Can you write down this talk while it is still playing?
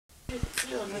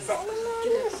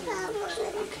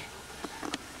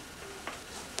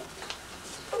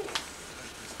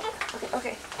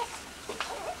Okay.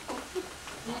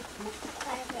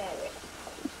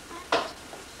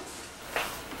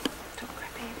 Don't cry,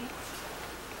 baby.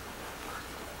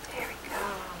 There we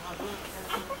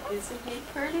go. Isn't he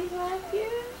pretty, Matthew?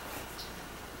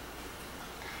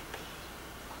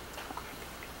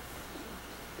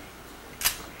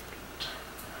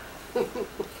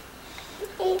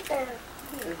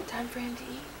 Time for him to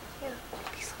eat? Yeah.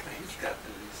 He's looking at you.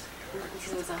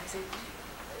 He's his eyes in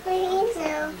there. He's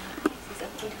now. He's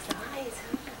up to his eyes,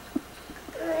 huh?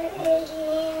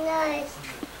 Nice.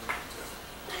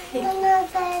 Can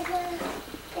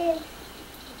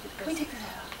we take this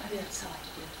out? I think it's silly.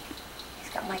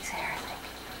 He's got Mike's hair, I think.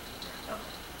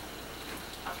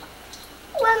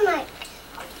 What Mike?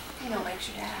 You know, Mike's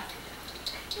your dad.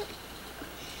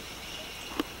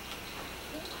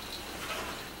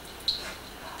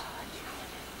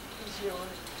 He's yours.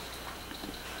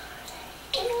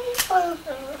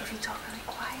 If you talk really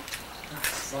quiet.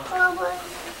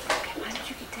 Okay, why don't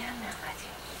you get down now,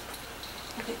 Matthew?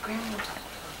 Look at Grandma.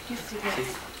 You have to get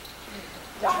it.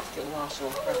 I have to get wash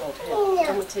off for a whole head.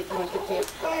 I'm going to take you and get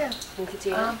down. And get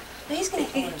down. No, he's going to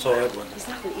eat. That's all I want. He's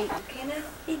not going to eat. Okay now?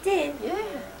 He did. Yeah.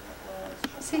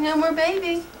 See, no more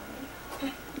baby.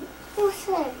 What's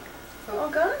that? Oh,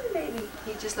 gone, baby.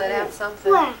 He just let out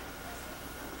something. Where?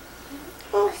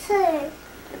 What's that?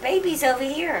 The baby's over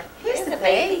here. Here's the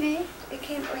baby. It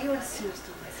came, he wants to.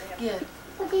 Yeah.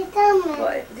 What are you telling me?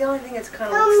 Well, the only thing that's kind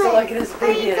of Tell still me. like it is What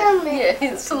are you big. telling me? Yeah,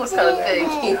 it still looks kind of big.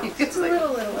 It's a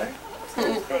little littler. It's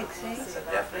not big, see? That's a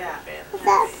definite advantage. What's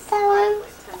that telling?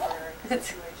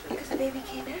 It's because the baby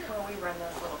came out. Well, we run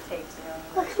those little tapes, you know.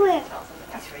 What's where?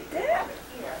 He's right there.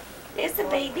 There's the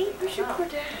baby. Where's your poor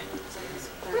dad?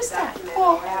 Where's that?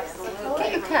 Oh, absolutely.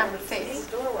 Get your camera face.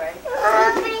 Doorway.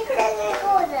 Mommy said it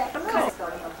was it. I'm going to go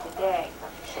home today.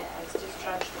 He's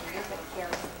discharged from here, going to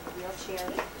carry him in a wheelchair,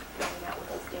 going out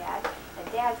with his dad. And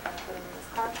Dad's going to put him in his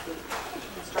car seat.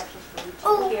 Instructions for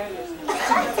routine care. There's no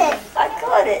That's it. I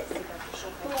caught it.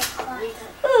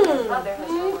 mother has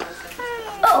realized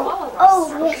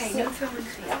Oh, Okay, no throwing his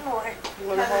feet.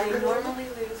 how you normally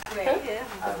lose weight. Yeah.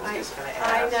 I was just going to I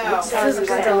ask. know. So it's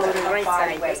just on the right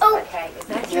Body side. weight, Oh. okay, it's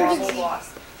not That's normal right. loss.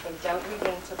 They don't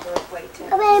regain to birth weight. To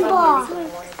Come in, some Bob.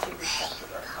 reason, 1 and 2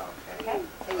 respectively. Okay?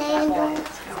 They Thank have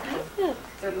you. all-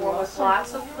 They're born with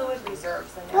lots of fluid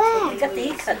reserves, and that's Where? what He they got the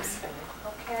lose. hiccups.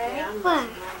 Okay? What?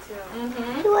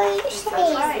 Mm-hmm. What are you That's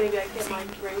saying? right. Maybe I get my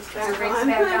rings Your back rings on.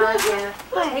 back on, yeah.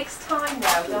 It takes time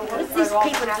though, don't worry. What's these about it all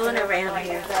people doing happening around like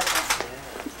here? it doesn't.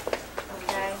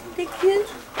 Okay? They cute.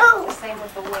 Oh, The same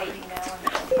with the weight, you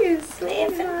know. He's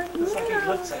laughing. Looks like he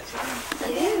looks at you.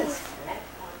 It is.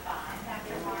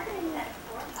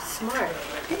 Smart.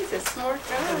 He's a smart The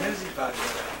guy. newsy about you.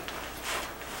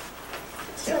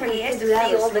 So he has to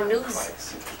see all the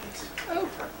news. Oh,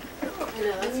 You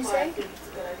know, that's you why say? I think it's a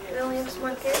good idea. Really, I'm a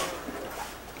smart kid.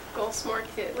 all smart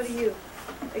kids. What are you?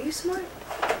 Are you smart?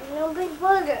 no big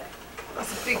brother.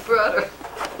 That's a big brother.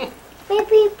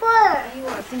 Baby brother. You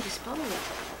are. I think you're spelling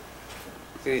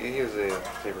it. He was a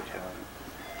paper towel.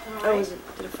 Oh, is it?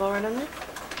 Did it fall right on there?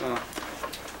 Oh.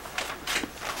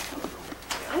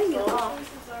 I didn't get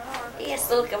off. He has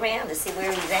to look around to see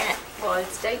where he's at. Well,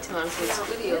 it's daytime, so it's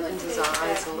good. He opens his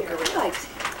eyes and look He around. likes it.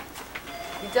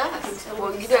 He does.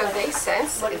 Well, you know, they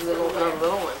sense a little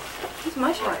one. He's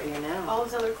much happier now. All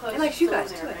his other clothes He likes are you still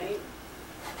guys, in too, there, I think.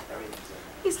 right?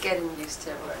 He's getting used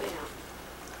to everything.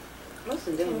 Most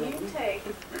of them Can do. you take?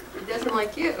 He doesn't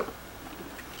like you.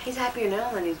 He's happier now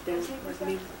than he's been with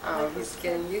me. Oh, he's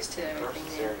getting used to everything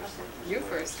now. You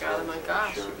first got him, my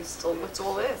gosh, he was still, what's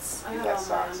all this? I have all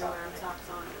my underwear and socks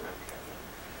on.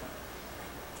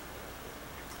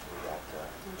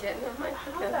 I'm getting on my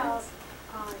How about,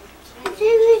 Who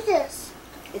is this?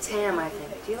 It's ham, I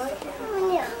think. Do you like it?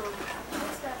 Oh, yeah.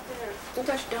 what's that there? Don't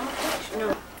touch. Don't touch.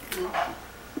 No.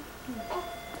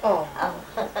 Oh.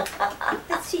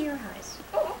 Let's see your eyes.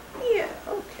 Yeah.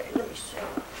 Okay. Let me see.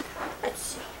 Let's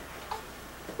see.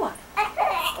 What?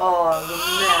 Oh,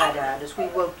 you're mad at us. We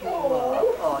woke you up.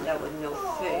 Oh, that was no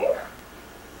fair. It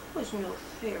was no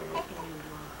fair waking you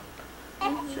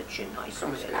up. Such a nice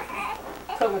Come baby. here.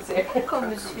 Come and see. Come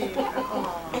and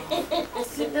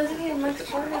see. Doesn't he have Mike's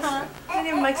forehead? Doesn't he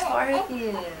have Mike's forehead?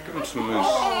 Yeah. Give him some moose.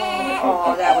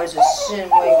 Oh, that was a sin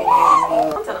waking him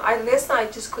up. Last night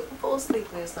I just couldn't fall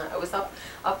asleep last night. I was up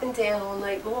and down all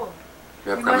night long.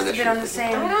 You have We must have been on the premonitions.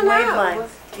 same I don't know.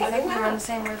 wavelength. Do you I think don't we were on know. the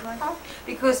same wavelength?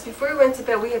 Because before we went to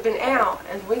bed, we had been out,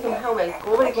 and we came home, I'd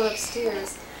already gone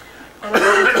upstairs. And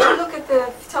I look at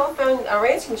the telephone, our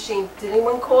answering machine. Did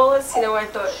anyone call us? You know, I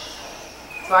thought,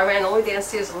 So I ran all the way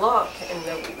downstairs and looked, and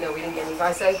no, we didn't get any.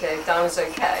 I said, okay, Donna's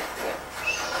okay. Yeah.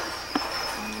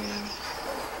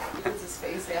 He puts his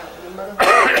face out, and the mother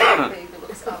the baby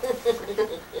looks up.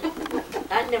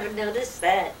 I never noticed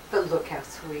that. But look how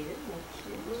sweet, isn't it?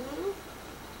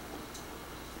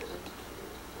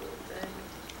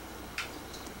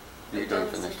 What are you doing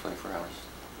for the next 24 hours?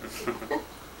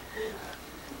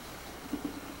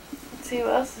 Let's see who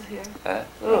else is here. Huh?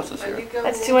 Who else is Are here? you going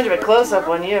That's too much of a close-up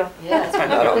on you. Yeah, it's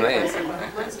Not on me.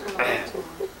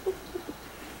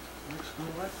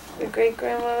 Your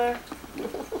great-grandmother,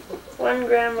 one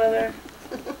grandmother,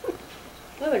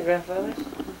 another grandfather.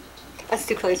 That's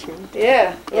too close for me.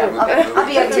 Yeah. Yeah, I'll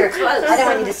be up here close. I don't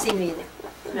want you to see me either.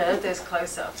 No, there's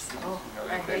close-ups. Oh,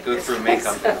 I hate Go this. through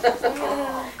makeup.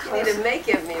 You need to make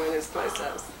it me when there's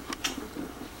close-ups.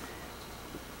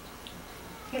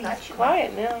 He likes you.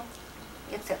 Quiet now.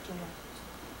 Except you know.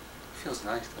 Feels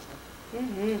nice, doesn't it?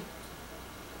 Mm-hmm.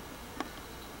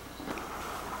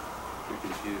 You're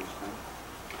confused, huh?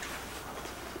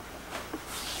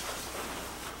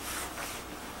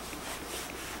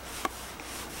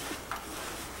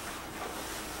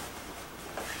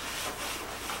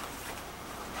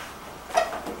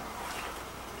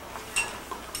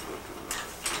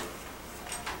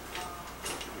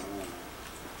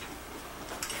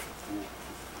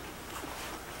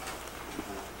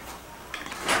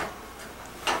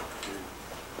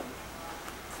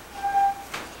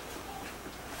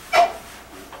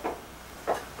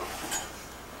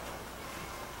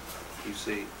 You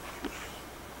say,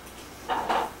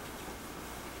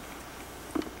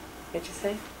 What'd you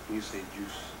say? you say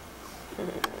juice.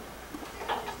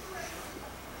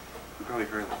 You probably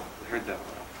heard that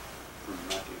from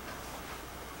Matthew.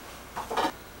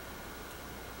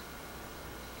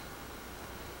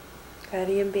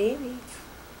 Patty and baby.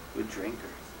 Good drinker.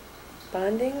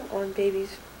 Bonding on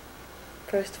baby's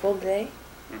first full day.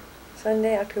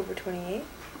 Sunday, October 28th.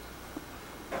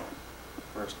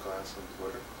 First glass of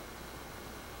water.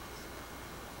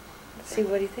 Let's see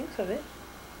what he thinks of it.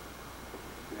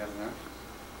 You got enough?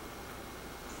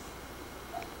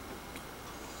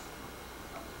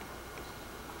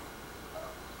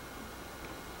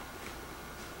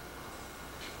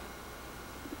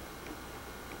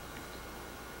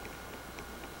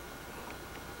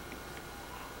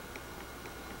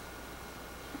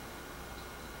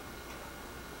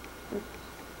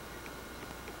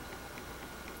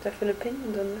 Definite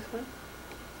opinions on this one.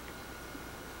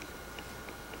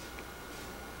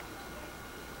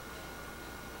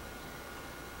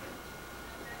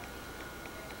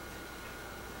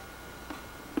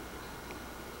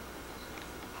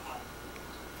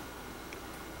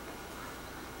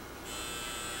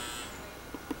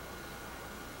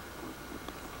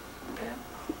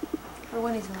 For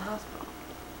when he's in the hospital.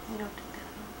 You don't do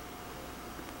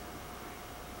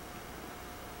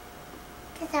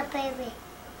that. It's a baby.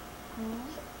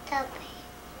 It's a baby.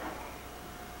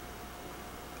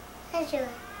 That's you.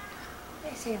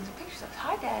 They're seeing some pictures of us.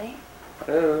 Hi, Daddy.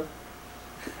 Hello.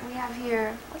 We have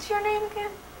here. What's your name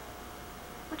again?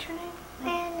 What's your name?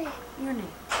 And Your name.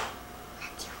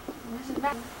 that's you. This is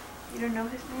Matt. You don't know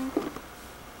his name? What's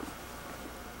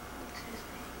his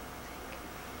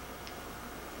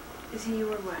name? Is he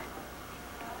your what?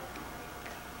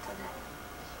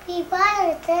 Happy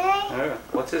birthday. Oh,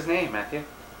 what's his name, Matthew?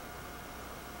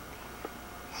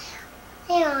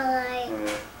 They all like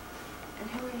And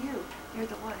who are you? You're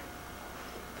the what?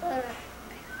 butter.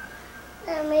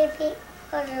 That may be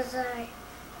butter's eye.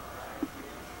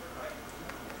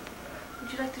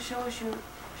 Would you like to show us your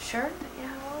shirt that you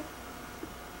have on?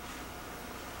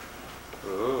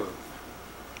 Oh.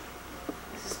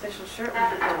 It's a special shirt we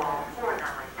put on there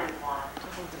to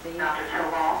hold the baby.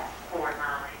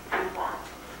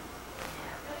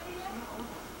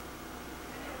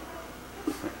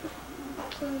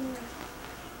 Mm.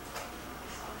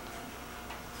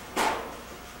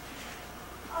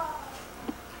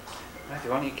 Matthew,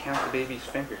 why don't you count the baby's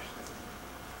fingers?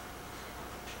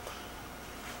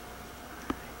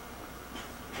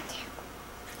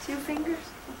 Two fingers?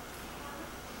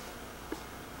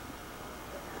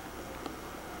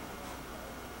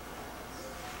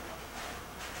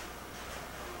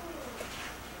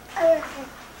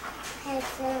 It's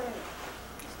seven.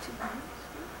 It's two fingers.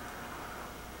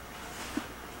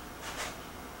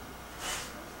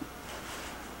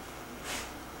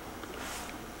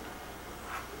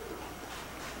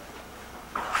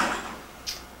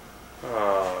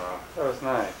 Oh, that was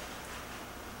nice.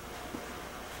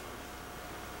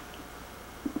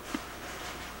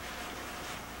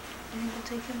 You think we'll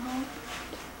take him home?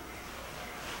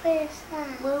 Where's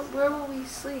that? Where will we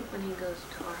sleep when he goes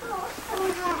to our house?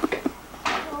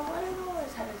 Oh,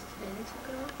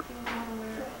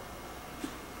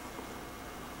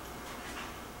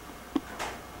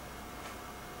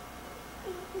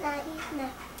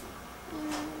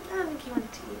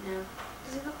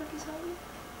 something?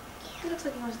 He looks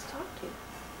like he wants to talk to you. Do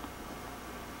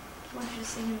you want you to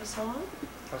sing him a song?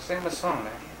 I'll sing him a song,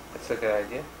 man. That's a good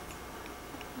idea.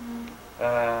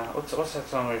 What's that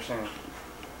song we were singing?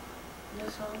 No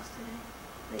songs today?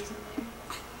 Lazy Mary?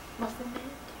 Muffin Man?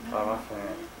 Do you know Oh, the Muffin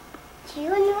Man. Do you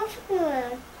know from Do you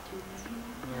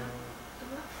know the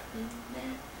Muffin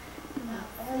Man? The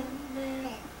Muffin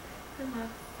Man? The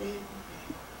Muffin Man? Do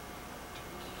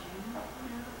you know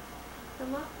the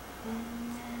Muffin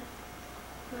Man?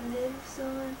 Who lives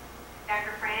on...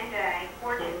 Dr. Fran Day,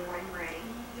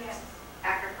 4243. Yes.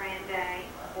 Dr. Fran Day,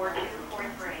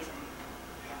 4243.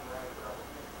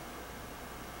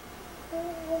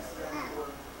 That's a hat.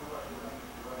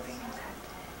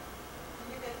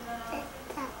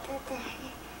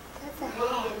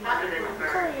 Dr.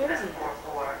 Littleburg, that's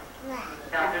 44.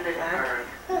 Dr. Littleburg,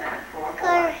 that's 44.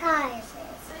 Color high is it?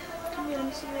 Come here, let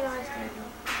me see your eyes, Daniel.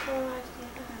 What color eyes do you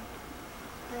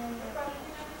have?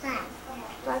 Black.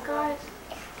 Black eyes?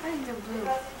 I think they're blue.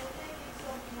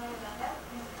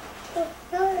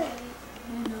 Color.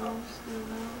 Your nose, your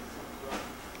nose.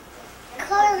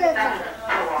 Color. Dr. His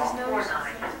Sowell, nose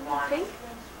 4921. pink?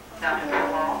 Dr.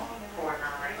 Sowell,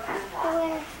 4921.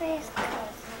 Color face color.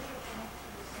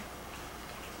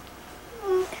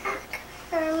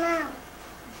 Color mouth.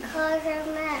 Color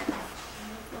mouth.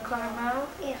 What color mouth?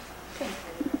 Yeah. Pink.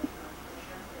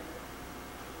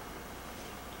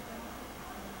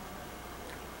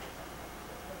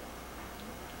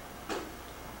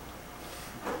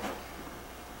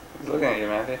 He's looking at you,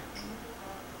 Matthew.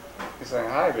 He's saying,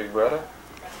 hi, big brother.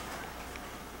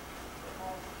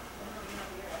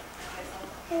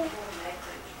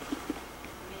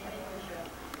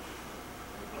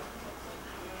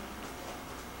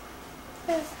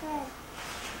 Where's that?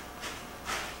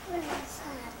 Where's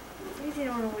that? You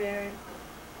didn't want to wear it.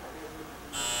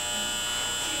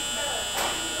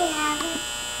 We have it.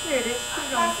 There it is. Put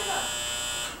it on.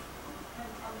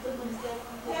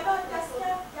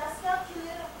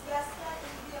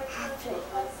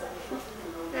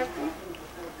 Happy?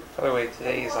 By the way,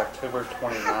 today is October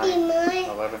 29th, Happy mine.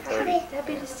 11:30.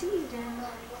 Happy to see you, Daniel.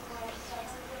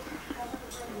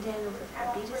 And Daniel was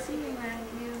happy to see you,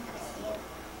 Matthew.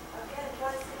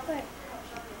 What?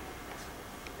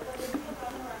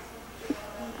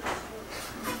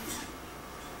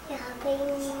 Yeah, big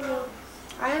nose.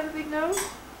 I have a big nose?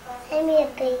 Send me a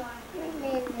big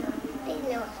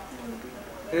nose.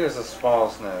 Here's the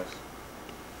smallest nose.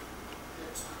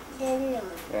 Big nose.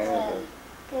 Yeah, you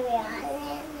Give me a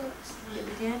hot nose.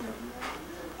 Baby Daniel.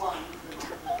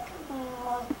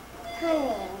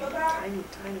 Honey. Tiny,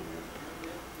 tiny nose.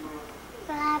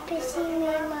 You happy to see me,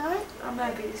 Mom? I'm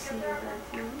happy to see you,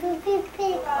 Matthew.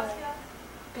 Big one.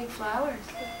 Big flowers.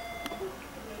 Big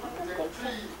one.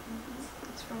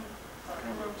 It's from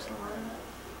Grandma Celano.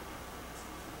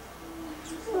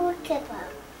 Look at that.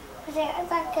 There's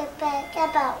like a big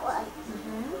about one.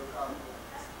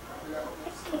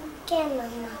 Again,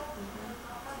 Mama.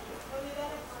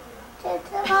 Other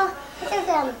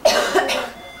again, Mom.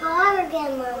 Other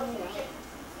again, Mom.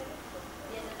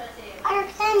 Other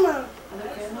grandma?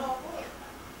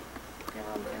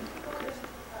 Grandma and grandpa.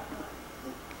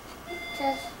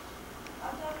 Just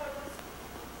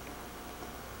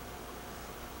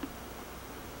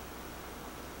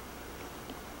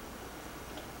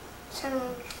some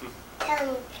I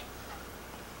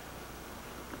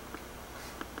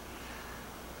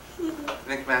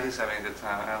think Matthew's having a good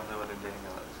time. I don't know whether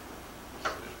Daniel is.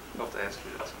 I'll have to ask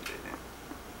you that someday, Dan.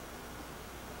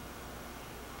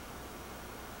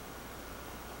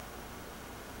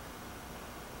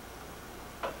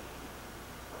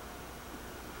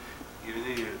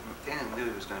 Daniel knew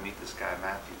he was going to meet this guy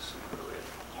Matthew sooner or later.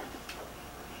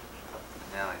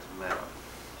 And now he's met him.